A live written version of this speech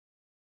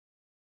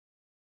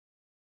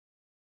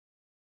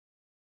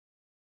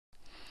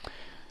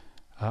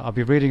I'll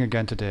be reading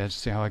again today to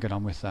see how I get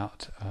on with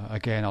that.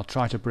 Again, I'll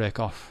try to break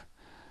off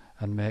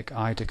and make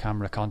eye to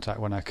camera contact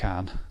when I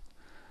can,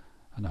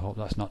 and I hope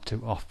that's not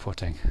too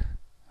off-putting.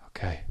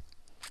 Okay.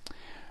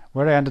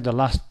 Where I ended the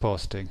last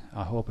posting,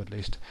 I hope at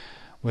least,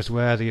 was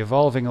where the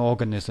evolving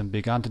organism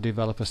began to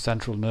develop a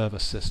central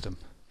nervous system.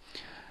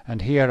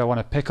 And here I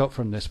want to pick up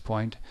from this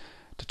point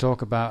to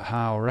talk about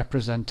how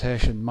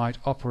representation might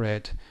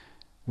operate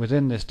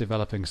within this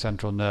developing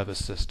central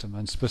nervous system,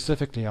 and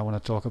specifically I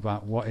want to talk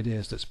about what it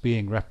is that's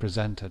being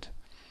represented.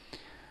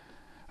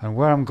 And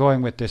where I'm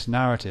going with this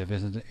narrative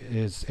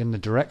is in the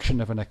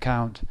direction of an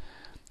account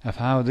of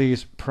how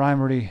these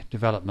primary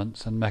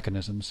developments and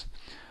mechanisms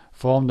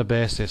form the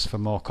basis for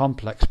more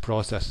complex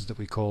processes that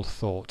we call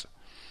thought.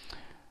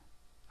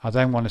 I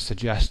then want to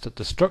suggest that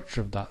the structure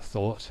of that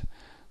thought,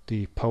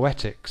 the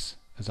poetics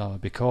as I'll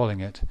be calling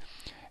it,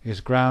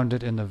 is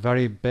grounded in the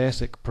very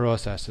basic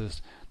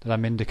processes that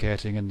I'm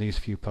indicating in these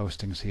few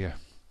postings here.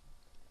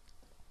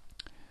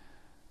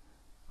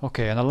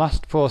 Okay, in the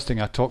last posting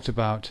I talked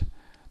about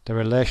the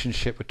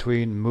relationship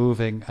between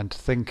moving and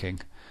thinking,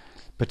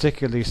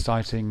 particularly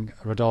citing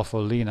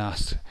Rodolfo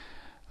Linas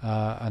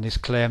and his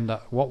claim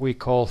that what we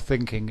call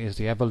thinking is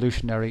the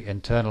evolutionary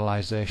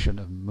internalization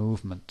of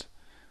movement.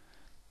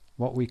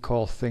 What we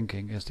call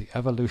thinking is the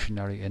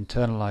evolutionary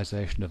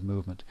internalization of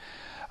movement.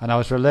 And I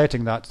was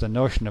relating that to the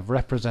notion of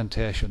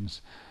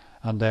representations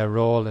and their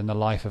role in the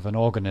life of an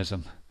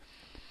organism.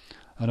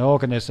 An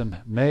organism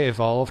may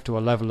evolve to a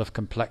level of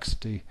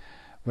complexity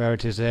where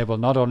it is able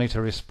not only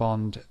to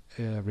respond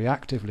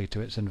reactively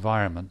to its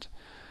environment,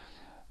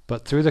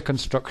 but through the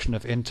construction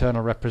of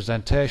internal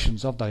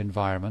representations of that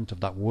environment,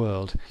 of that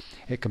world,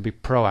 it can be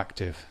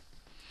proactive.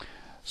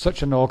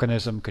 Such an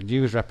organism can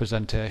use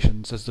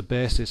representations as the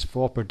basis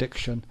for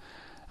prediction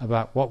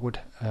about what would,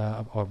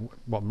 or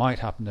what might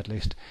happen at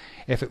least,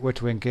 if it were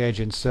to engage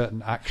in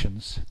certain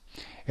actions.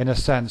 In a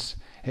sense,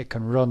 it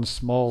can run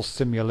small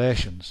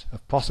simulations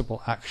of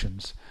possible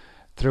actions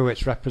through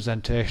its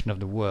representation of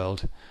the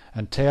world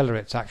and tailor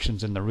its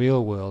actions in the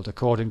real world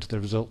according to the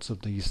results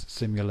of these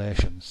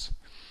simulations.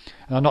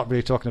 And I'm not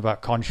really talking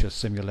about conscious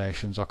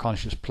simulations or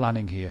conscious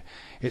planning here.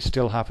 It's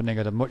still happening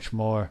at a much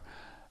more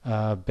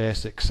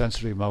basic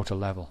sensory motor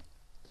level.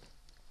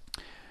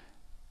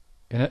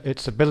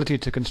 Its ability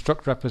to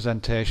construct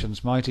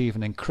representations might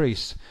even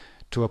increase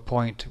to a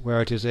point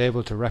where it is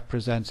able to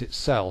represent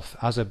itself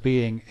as a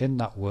being in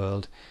that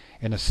world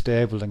in a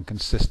stable and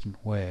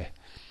consistent way.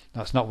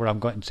 That's not where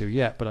I'm getting to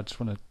yet, but I just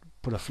want to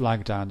put a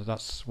flag down that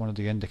that's one of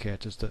the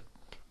indicators that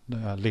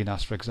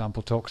Linas, for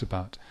example, talks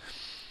about.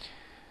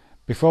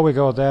 Before we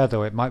go there,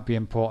 though, it might be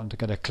important to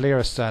get a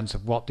clearer sense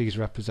of what these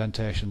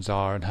representations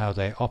are and how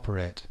they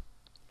operate.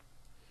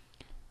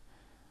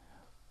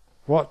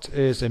 What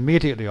is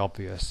immediately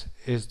obvious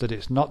is that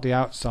it's not the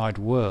outside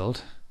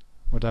world,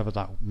 whatever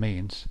that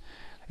means,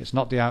 it's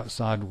not the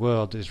outside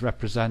world that is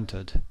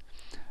represented,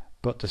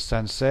 but the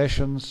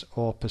sensations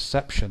or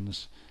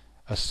perceptions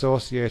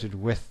associated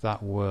with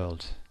that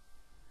world.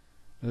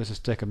 This has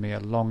taken me a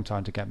long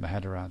time to get my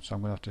head around, so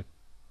I'm going to have to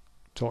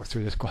talk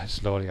through this quite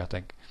slowly, I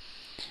think.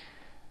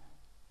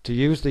 To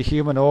use the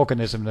human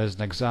organism as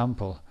an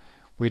example,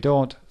 we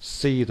don't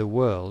see the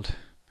world.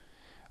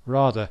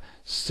 Rather,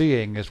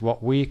 seeing is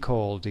what we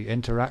call the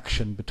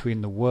interaction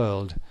between the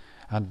world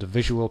and the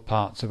visual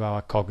parts of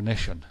our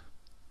cognition.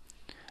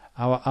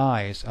 Our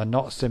eyes are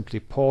not simply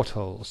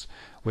portholes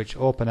which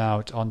open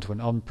out onto an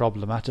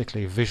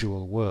unproblematically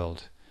visual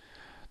world.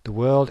 The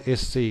world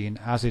is seen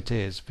as it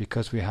is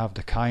because we have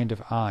the kind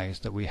of eyes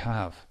that we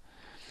have.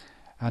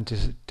 And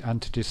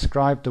to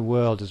describe the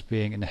world as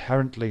being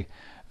inherently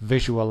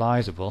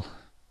visualizable,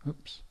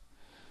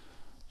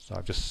 so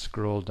I've just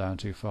scrolled down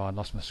too far and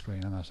lost my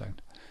screen. Hang on a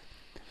second.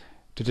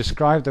 To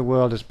describe the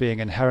world as being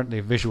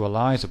inherently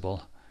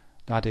visualizable,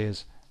 that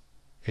is,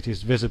 it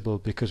is visible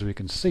because we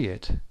can see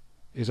it,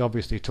 is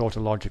obviously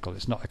tautological.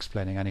 It's not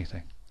explaining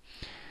anything.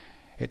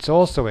 It's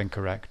also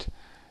incorrect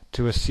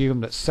to assume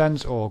that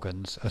sense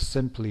organs are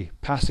simply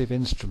passive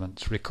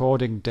instruments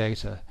recording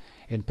data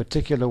in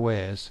particular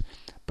ways,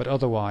 but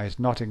otherwise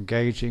not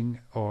engaging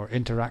or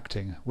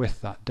interacting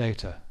with that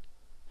data.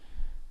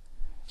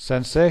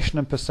 Sensation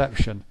and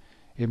perception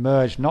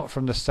emerge not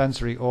from the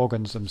sensory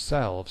organs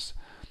themselves,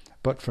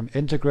 but from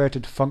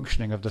integrated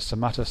functioning of the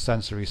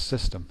somatosensory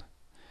system,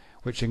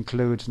 which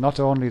includes not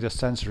only the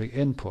sensory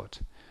input,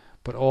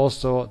 but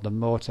also the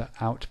motor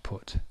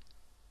output.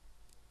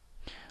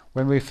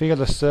 When we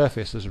feel a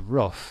surface as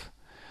rough,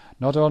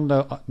 not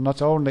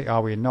only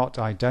are we not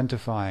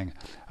identifying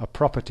a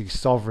property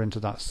sovereign to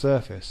that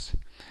surface,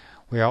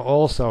 we are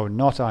also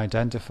not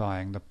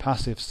identifying the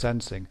passive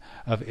sensing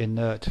of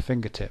inert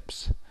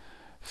fingertips.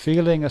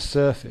 Feeling a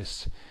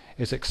surface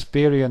is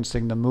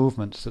experiencing the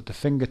movements that the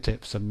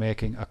fingertips are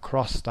making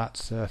across that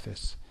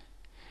surface.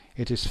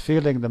 It is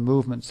feeling the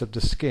movements of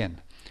the skin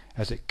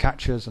as it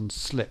catches and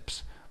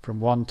slips from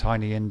one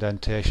tiny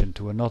indentation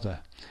to another,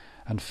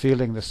 and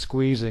feeling the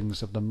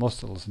squeezings of the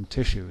muscles and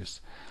tissues,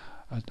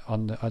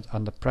 and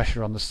the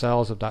pressure on the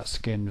cells of that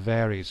skin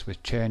varies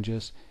with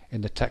changes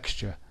in the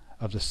texture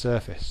of the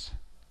surface.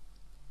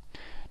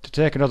 to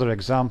take another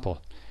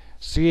example,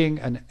 seeing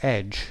an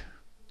edge,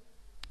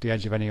 the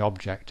edge of any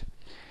object,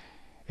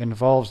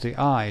 involves the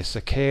eye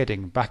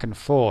saccading back and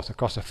forth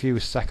across a few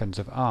seconds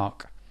of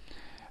arc,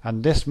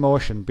 and this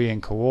motion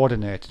being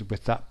coordinated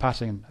with that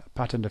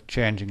pattern of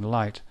changing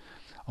light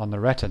on the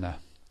retina.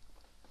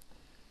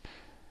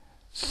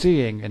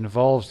 Seeing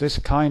involves this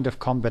kind of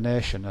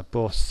combination of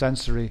both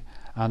sensory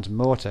and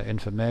motor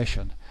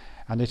information,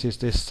 and it is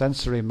this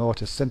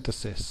sensory-motor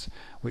synthesis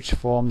which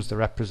forms the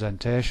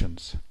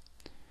representations.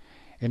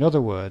 In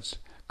other words,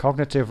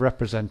 cognitive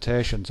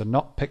representations are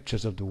not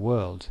pictures of the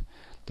world,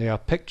 they are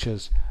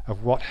pictures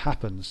of what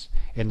happens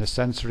in the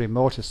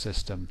sensory-motor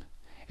system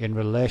in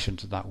relation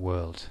to that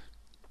world.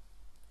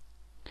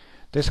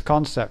 This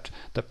concept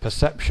that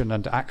perception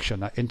and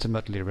action are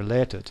intimately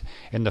related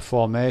in the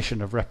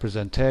formation of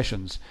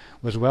representations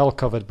was well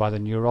covered by the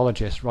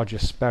neurologist Roger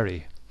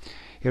Sperry.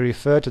 He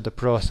referred to the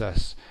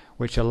process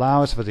which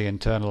allows for the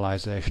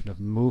internalization of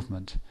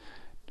movement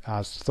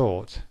as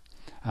thought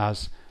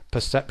as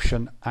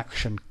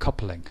perception-action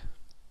coupling.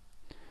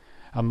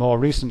 And more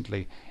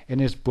recently, in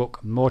his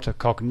book Motor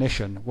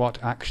Cognition, What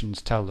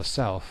Actions Tell the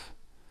Self,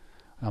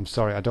 I'm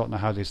sorry, I don't know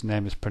how this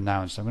name is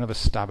pronounced, I'm going to have a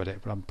stab at it,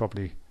 but I'm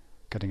probably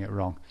getting it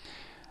wrong.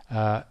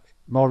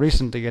 More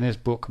recently, in his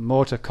book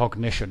Motor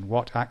Cognition,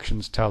 What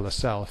Actions Tell the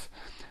Self,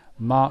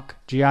 Mark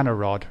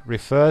Gianarod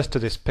refers to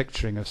this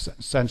picturing of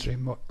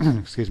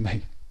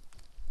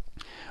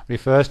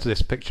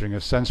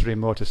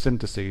sensory-motor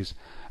syntheses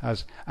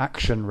as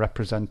action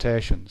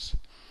representations,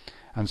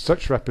 and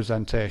such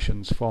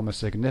representations form a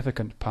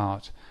significant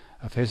part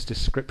of his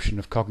description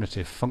of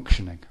cognitive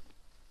functioning.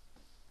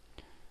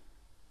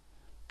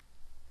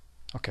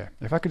 Okay,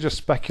 if I could just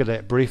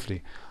speculate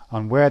briefly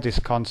on where this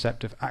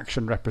concept of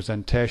action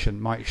representation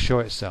might show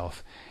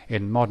itself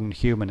in modern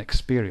human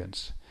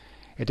experience.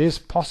 It is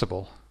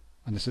possible,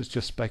 and this is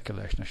just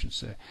speculation I should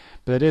say,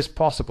 but it is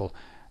possible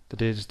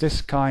that it is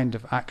this kind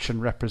of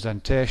action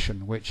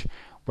representation which,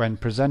 when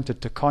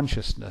presented to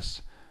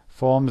consciousness,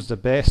 forms the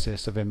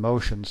basis of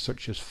emotions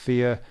such as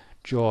fear,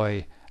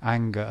 joy,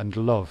 anger and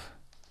love.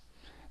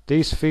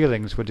 These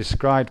feelings were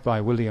described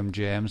by William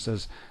James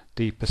as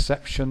the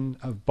perception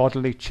of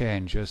bodily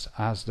changes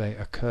as they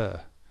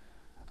occur.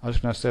 I'm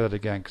just going to say that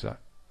again because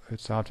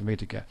it's hard for me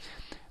to get.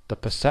 The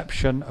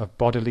perception of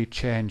bodily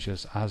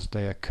changes as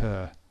they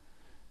occur,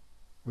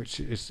 which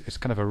is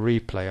kind of a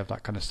replay of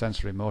that kind of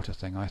sensory motor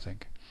thing, I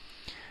think.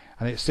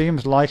 And it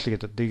seems likely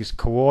that these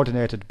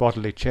coordinated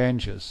bodily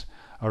changes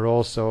are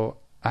also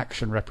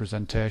action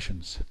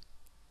representations.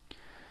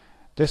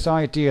 This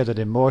idea that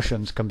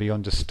emotions can be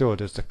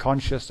understood as the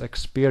conscious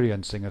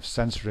experiencing of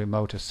sensory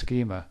motor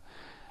schema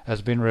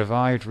has been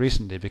revived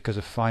recently because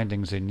of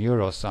findings in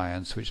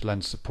neuroscience which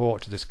lend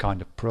support to this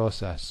kind of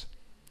process.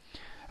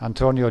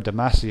 Antonio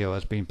Damasio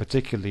has been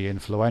particularly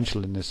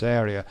influential in this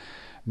area,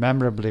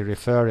 memorably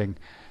referring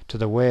to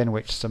the way in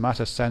which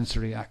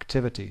somatosensory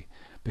activity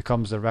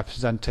becomes the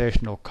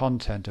representational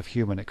content of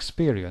human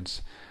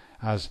experience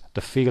as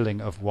the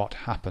feeling of what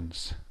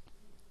happens.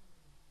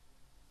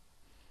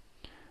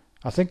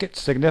 I think it's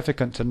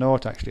significant to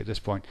note actually at this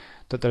point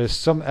that there is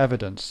some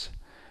evidence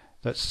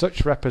that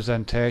such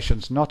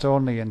representations not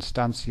only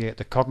instantiate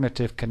the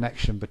cognitive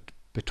connection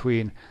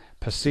between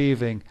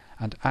perceiving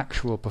and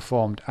actual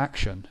performed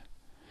action,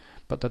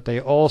 but that they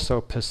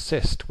also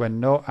persist when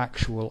no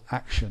actual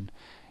action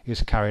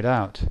is carried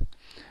out.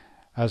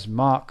 As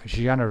Mark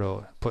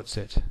Gianarod puts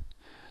it,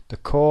 the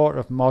core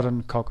of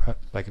modern The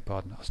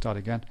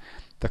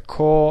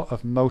core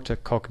of motor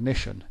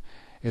cognition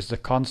is the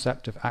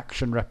concept of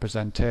action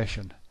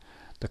representation,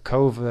 the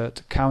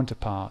covert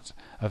counterpart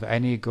of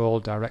any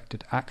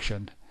goal-directed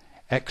action,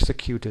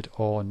 executed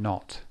or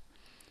not.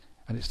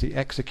 And it's the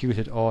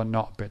executed or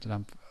not bit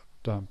that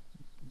I'm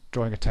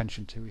drawing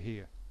attention to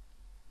here.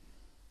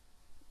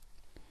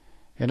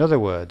 In other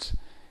words,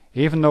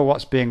 even though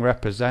what's being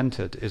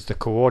represented is the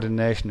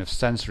coordination of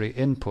sensory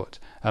input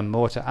and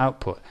motor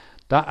output,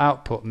 that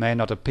output may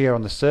not appear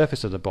on the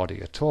surface of the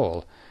body at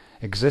all,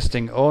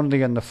 existing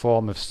only in the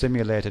form of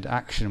simulated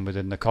action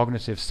within the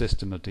cognitive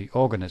system of the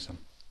organism.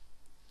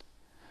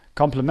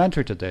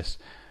 Complementary to this,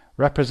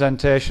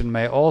 representation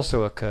may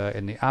also occur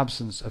in the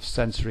absence of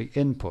sensory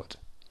input.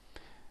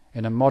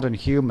 In a modern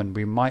human,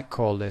 we might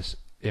call this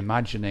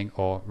imagining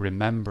or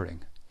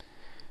remembering.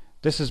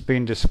 This has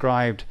been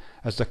described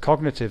as the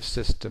cognitive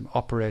system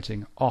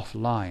operating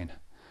offline,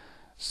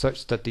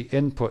 such that the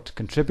input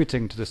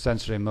contributing to the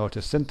sensory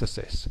motor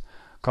synthesis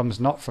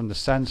comes not from the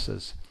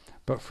senses,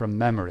 but from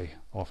memory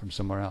or from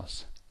somewhere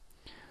else.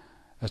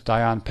 As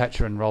Diane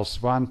Petra and Rolf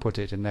Swan put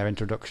it in their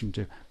introduction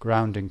to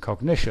Grounding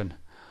Cognition,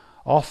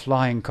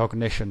 offline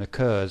cognition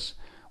occurs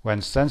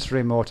when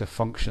sensory motor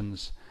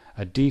functions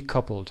are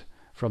decoupled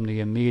from the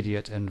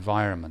immediate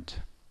environment.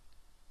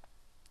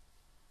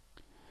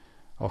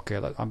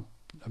 Okay, I'm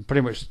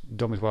pretty much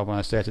done with what I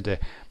want to say today,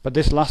 but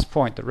this last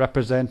point, that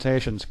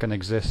representations can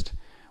exist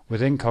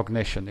within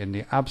cognition in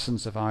the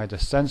absence of either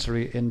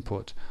sensory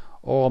input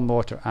or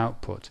motor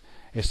output,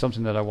 is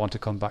something that I want to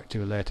come back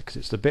to later, because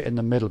it's the bit in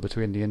the middle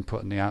between the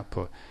input and the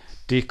output,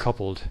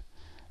 decoupled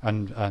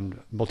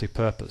and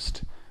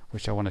multi-purposed,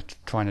 which I want to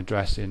try and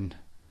address in,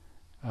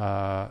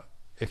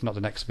 if not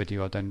the next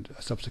video, then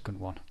a subsequent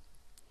one.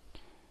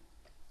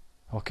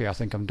 Okay, I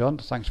think I'm done.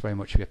 Thanks very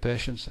much for your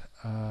patience.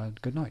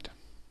 Good night.